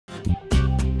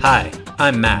Hi,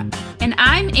 I'm Matt. And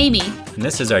I'm Amy. And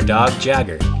this is our dog,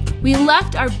 Jagger. We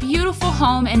left our beautiful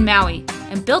home in Maui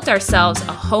and built ourselves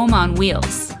a home on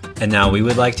wheels. And now we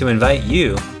would like to invite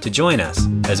you to join us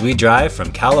as we drive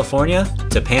from California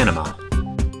to Panama.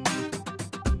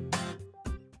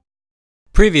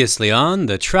 Previously on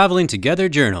the Traveling Together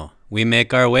Journal, we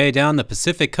make our way down the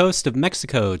Pacific coast of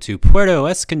Mexico to Puerto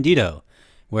Escondido,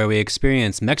 where we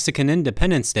experience Mexican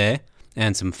Independence Day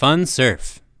and some fun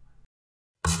surf.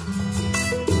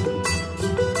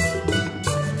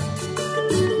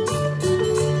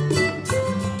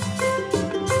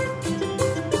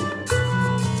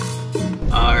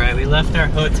 Alright, we left our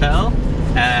hotel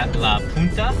at La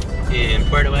Punta in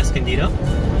Puerto Escondido,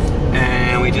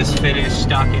 and we just finished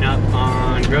stocking up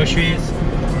on groceries,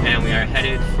 and we are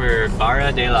headed for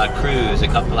Barra de la Cruz, a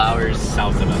couple hours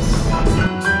south of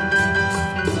us.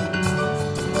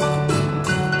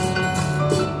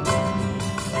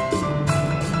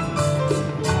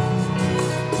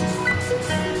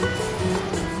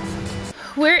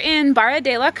 We're in Barra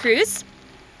de la Cruz,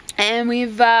 and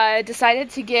we've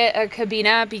decided to get a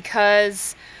cabina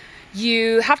because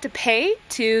you have to pay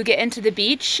to get into the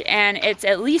beach, and it's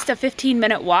at least a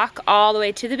 15-minute walk all the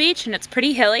way to the beach, and it's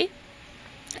pretty hilly,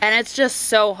 and it's just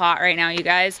so hot right now, you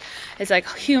guys. It's like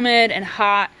humid and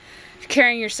hot.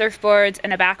 Carrying your surfboards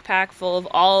and a backpack full of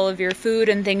all of your food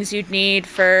and things you'd need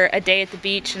for a day at the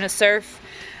beach and a surf,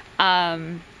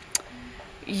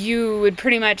 you would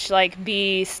pretty much like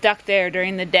be stuck there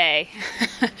during the day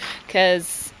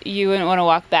because you wouldn't want to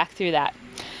walk back through that.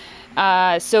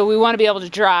 So we want to be able to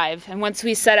drive, and once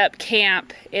we set up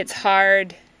camp, it's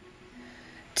hard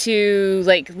to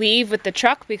like leave with the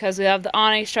truck because we have the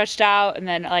awning stretched out, and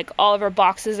then like all of our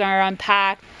boxes are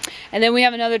unpacked. And then we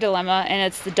have another dilemma, and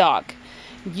it's the dog.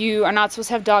 You are not supposed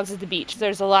to have dogs at the beach.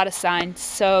 There's a lot of signs,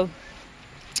 so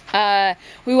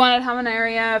we wanted to have an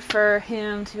area for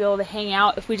him to be able to hang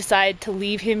out if we decide to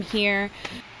leave him here.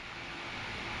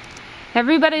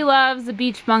 Everybody loves a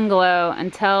beach bungalow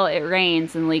until it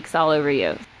rains and leaks all over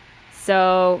you.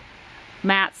 So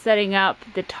Matt's setting up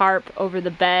the tarp over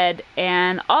the bed,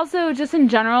 and also just in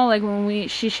general, like when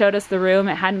she showed us the room,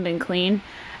 it hadn't been cleaned,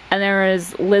 and there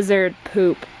was lizard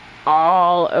poop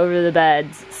all over the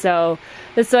beds. So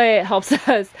this way it helps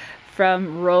us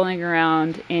from rolling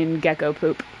around in gecko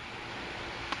poop.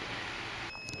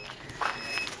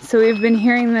 So we've been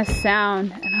hearing this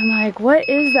sound, and I'm like, what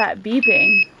is that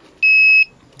beeping?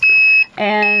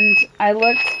 And I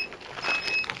looked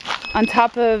on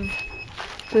top of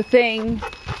the thing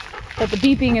that the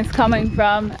beeping is coming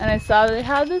from, and I saw they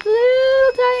had this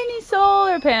little tiny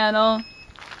solar panel.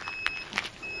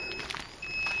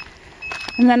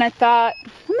 And then I thought,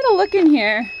 I'm gonna look in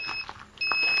here,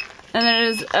 and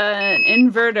there's an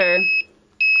inverter.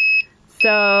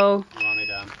 So You want me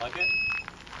to unplug it?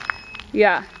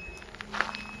 yeah.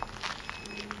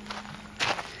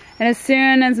 And as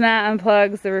soon as Matt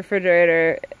unplugs the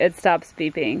refrigerator, it stops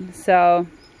beeping. So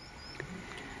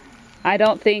I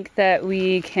don't think that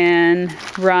we can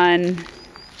run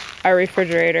our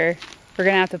refrigerator. We're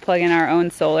gonna have to plug in our own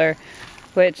solar,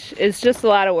 which is just a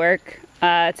lot of work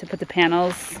to put the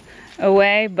panels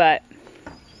away, but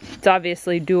it's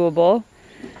obviously doable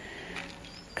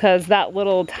because that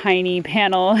little tiny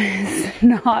panel is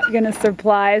not gonna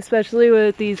supply, especially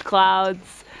with these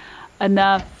clouds,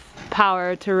 enough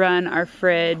power to run our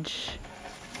fridge.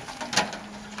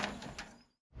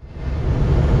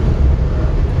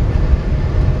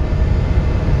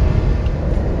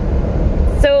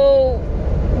 So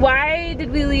why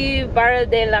did we leave Barra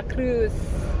de la Cruz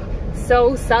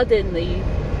so suddenly?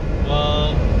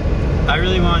 Well, I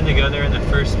really wanted to go there in the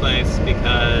first place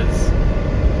because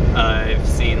I've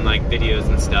seen like videos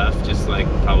and stuff, just like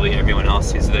probably everyone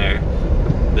else who's there,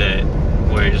 that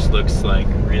where it just looks like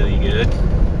really good.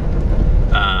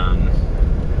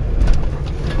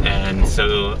 And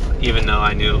so even though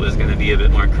I knew it was going to be a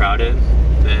bit more crowded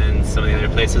than some of the other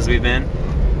places we've been,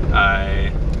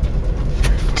 I...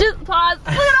 Just pause.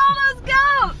 Look at all those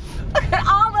goats! Look at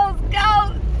all those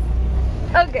goats!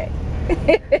 Okay.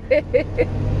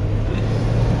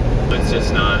 It's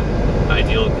just not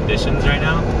ideal conditions right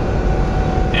now,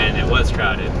 and it was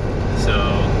crowded. So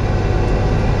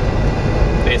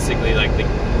basically, like the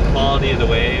quality of the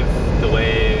wave, the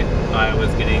way I was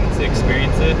getting to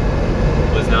experience it,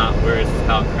 was not worth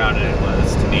how crowded it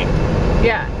was to me.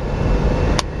 Yeah.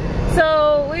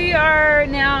 So we are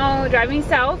now driving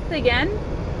south again,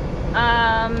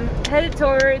 headed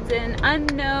towards an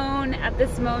unknown at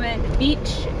this moment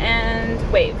beach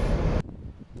and wave.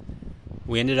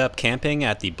 We ended up camping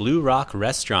at the Blue Rock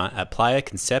restaurant at Playa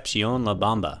Concepcion la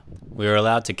Bamba. We were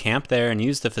allowed to camp there and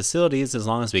use the facilities as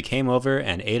long as we came over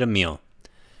and ate a meal.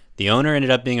 The owner ended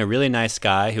up being a really nice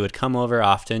guy who would come over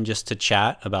often just to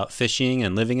chat about fishing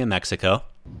and living in Mexico.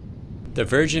 The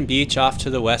virgin beach off to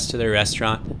the west of the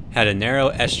restaurant had a narrow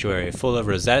estuary full of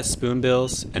rosette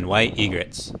spoonbills and white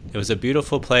egrets. It was a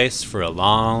beautiful place for a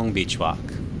long beach walk.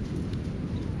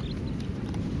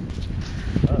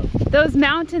 Those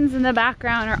mountains in the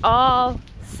background are all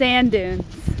sand dunes.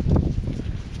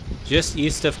 Just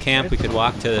east of camp, we could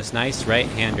walk to this nice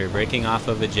right-hander breaking off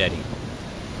of a jetty.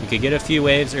 We could get a few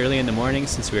waves early in the morning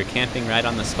since we were camping right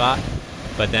on the spot,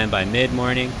 but then by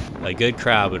mid-morning, a good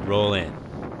crowd would roll in.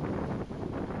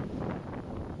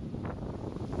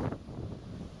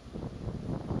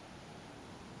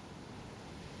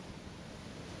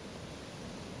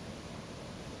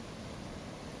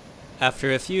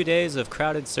 After a few days of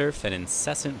crowded surf and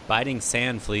incessant biting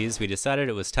sand fleas, we decided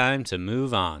it was time to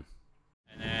move on.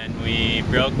 And then we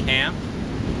broke camp,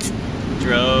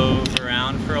 drove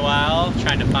around for a while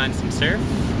trying to find some surf,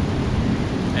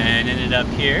 and ended up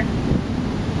here.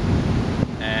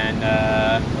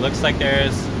 And it looks like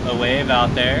there's a wave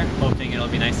out there, hoping it'll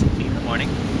be nice and clean in the morning.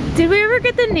 Did we ever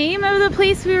get the name of the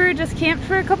place we were just camped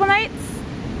for a couple nights?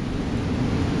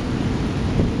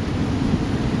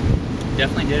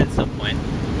 Definitely did at some point.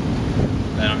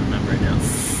 I don't remember it now.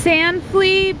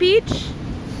 Sandflea Beach?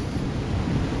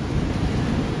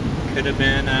 Could have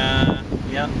been,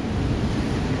 yeah.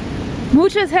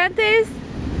 Muchas gentes?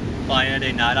 Playa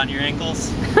de Knot on your ankles.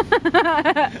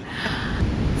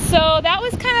 So that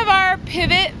was kind of our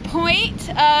pivot point.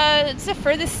 It's the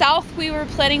furthest south we were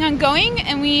planning on going,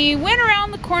 and we went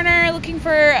around the corner looking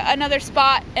for another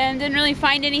spot and didn't really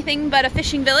find anything but a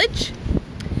fishing village.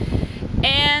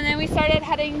 And then we started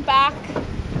heading back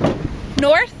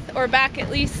north, or back at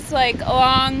least like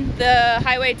along the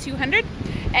Highway 200,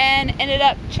 and ended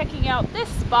up checking out this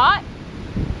spot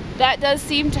that does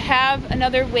seem to have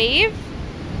another wave.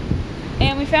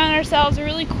 And we found ourselves a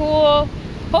really cool,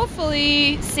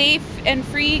 hopefully safe and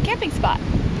free camping spot.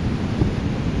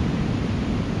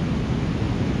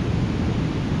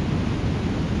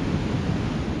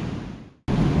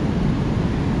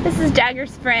 This is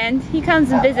Jagger's friend. He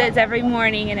comes and visits every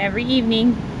morning and every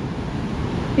evening.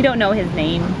 We don't know his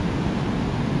name.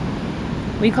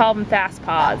 We call him Fast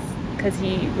Paws because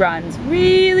he runs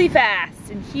really fast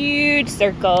in huge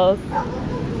circles.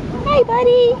 Hi,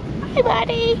 buddy. Hi,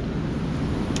 buddy.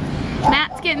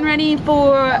 Matt's getting ready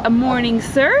for a morning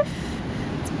surf.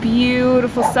 It's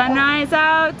beautiful sunrise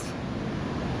out.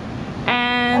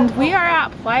 And we are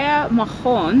at Playa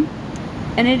Mahon.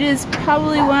 And it is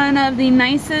probably one of the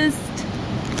nicest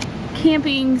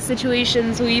camping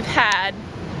situations we've had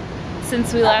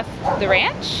since we left the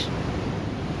ranch.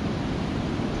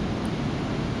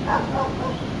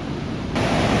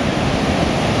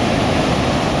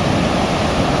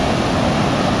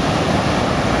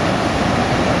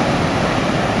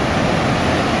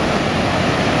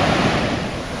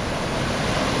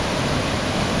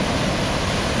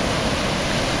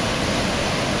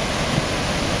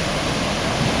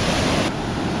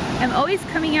 I'm always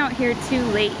coming out here too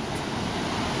late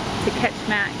to catch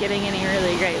Matt getting any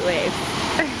really great waves.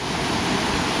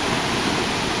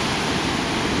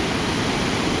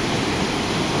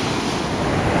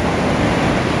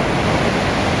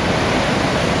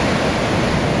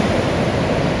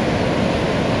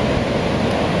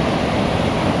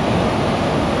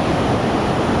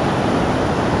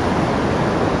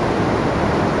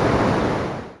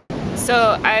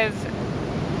 So I've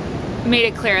made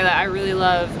it clear that I really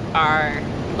love our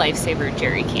Lifesaver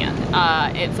jerry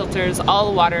can. It filters all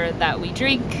the water that we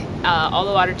drink, all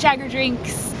the water Jagger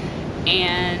drinks,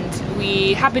 and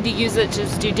we happen to use it to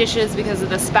just do dishes because of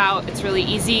the spout. It's really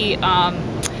easy.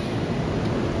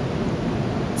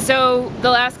 So the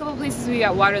last couple places we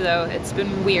got water though, it's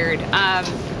been weird.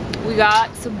 We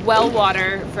got some well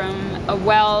water from a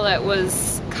well that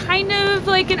was kind of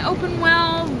like an open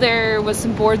well. There was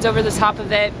some boards over the top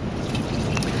of it.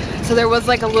 So there was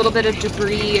like a little bit of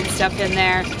debris and stuff in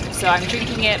there. So I'm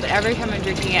drinking it, but every time I'm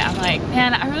drinking it, I'm like,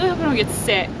 man, I really hope I don't get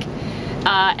sick.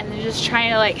 And then just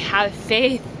trying to like have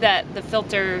faith that the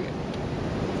filter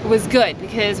was good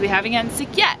because we haven't gotten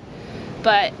sick yet.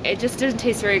 But it just didn't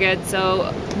taste very good.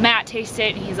 So Matt tasted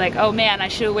it and he's like, oh man, I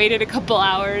should have waited a couple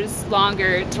hours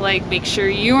longer to like make sure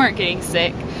you weren't getting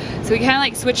sick. So we kind of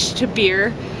like switched to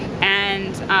beer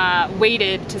and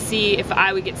waited to see if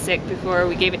I would get sick before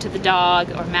we gave it to the dog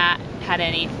or Matt had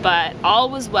any, but all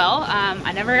was well.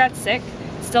 I never got sick,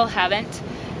 still haven't.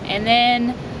 And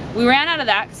then we ran out of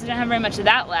that because we didn't have very much of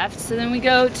that left. So then we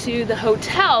go to the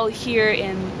hotel here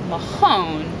in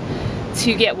Mahon,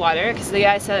 to get water because the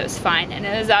guy said it was fine, and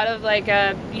it was out of like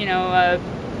a, you know, a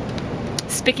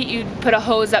spigot you'd put a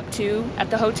hose up to at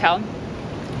the hotel.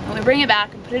 And we bring it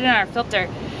back and put it in our filter,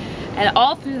 and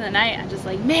all through the night I'm just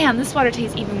like, man, this water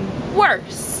tastes even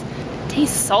worse. It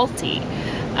tastes salty,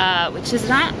 which is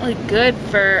not like good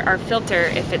for our filter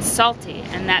if it's salty,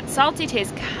 and that salty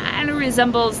taste kind of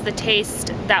resembles the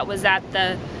taste that was at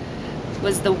the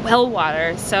well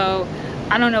water. So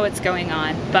I don't know what's going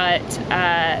on, but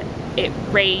it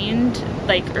rained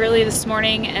like early this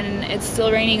morning, and it's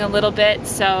still raining a little bit,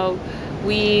 so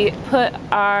we put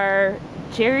our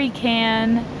jerry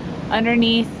can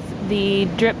underneath the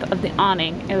drip of the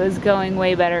awning. It was going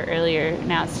way better earlier,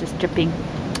 now it's just dripping,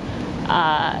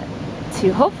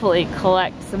 to hopefully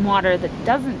collect some water that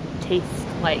doesn't taste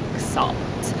like salt.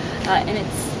 And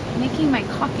it's making my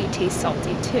coffee taste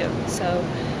salty too, so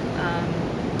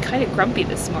kind of grumpy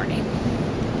this morning.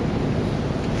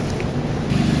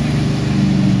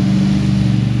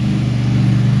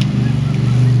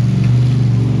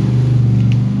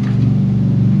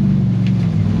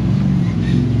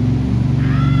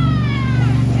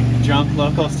 Drunk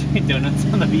locals doing donuts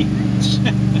on the beach.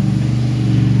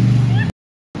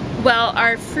 Well,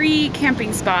 our free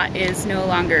camping spot is no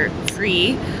longer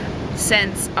free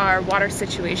since our water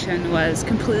situation was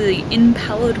completely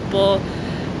impalatable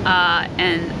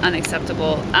and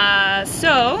unacceptable.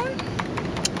 So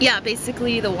yeah,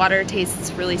 basically the water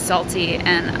tastes really salty,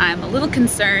 and I'm a little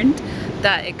concerned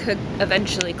that it could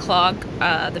eventually clog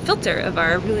the filter of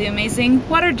our really amazing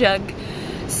water jug.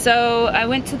 So I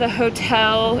went to the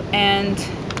hotel and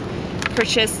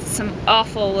purchased some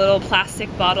awful little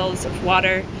plastic bottles of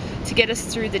water to get us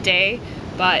through the day,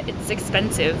 but it's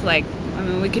expensive. Like, I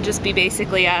mean, we could just be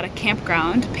basically at a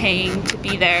campground paying to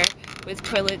be there with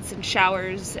toilets and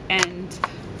showers and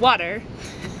water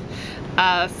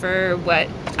for what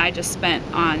I just spent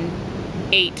on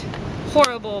 8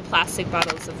 horrible plastic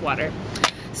bottles of water.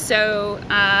 So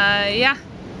yeah,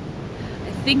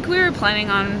 I think we were planning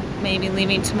on maybe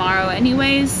leaving tomorrow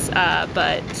anyways, but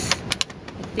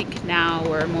I think now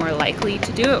we're more likely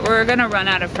to do it. We're gonna run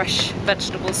out of fresh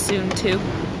vegetables soon too.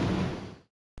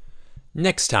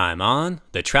 Next time on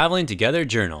the Traveling Together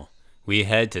Journal, we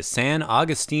head to San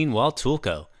Agustin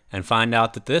Huatulco and find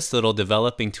out that this little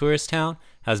developing tourist town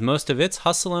has most of its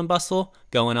hustle and bustle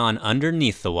going on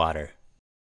underneath the water.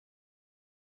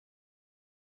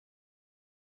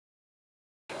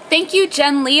 Thank you,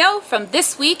 Jen Leo from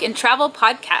This Week in Travel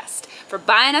Podcast, for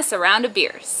buying us a round of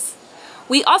beers.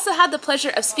 We also had the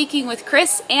pleasure of speaking with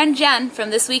Chris and Jen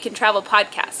from This Week in Travel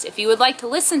Podcast. If you would like to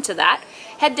listen to that,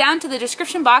 head down to the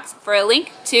description box for a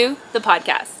link to the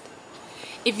podcast.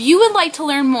 If you would like to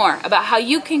learn more about how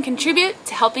you can contribute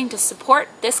to helping to support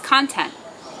this content,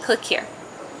 click here.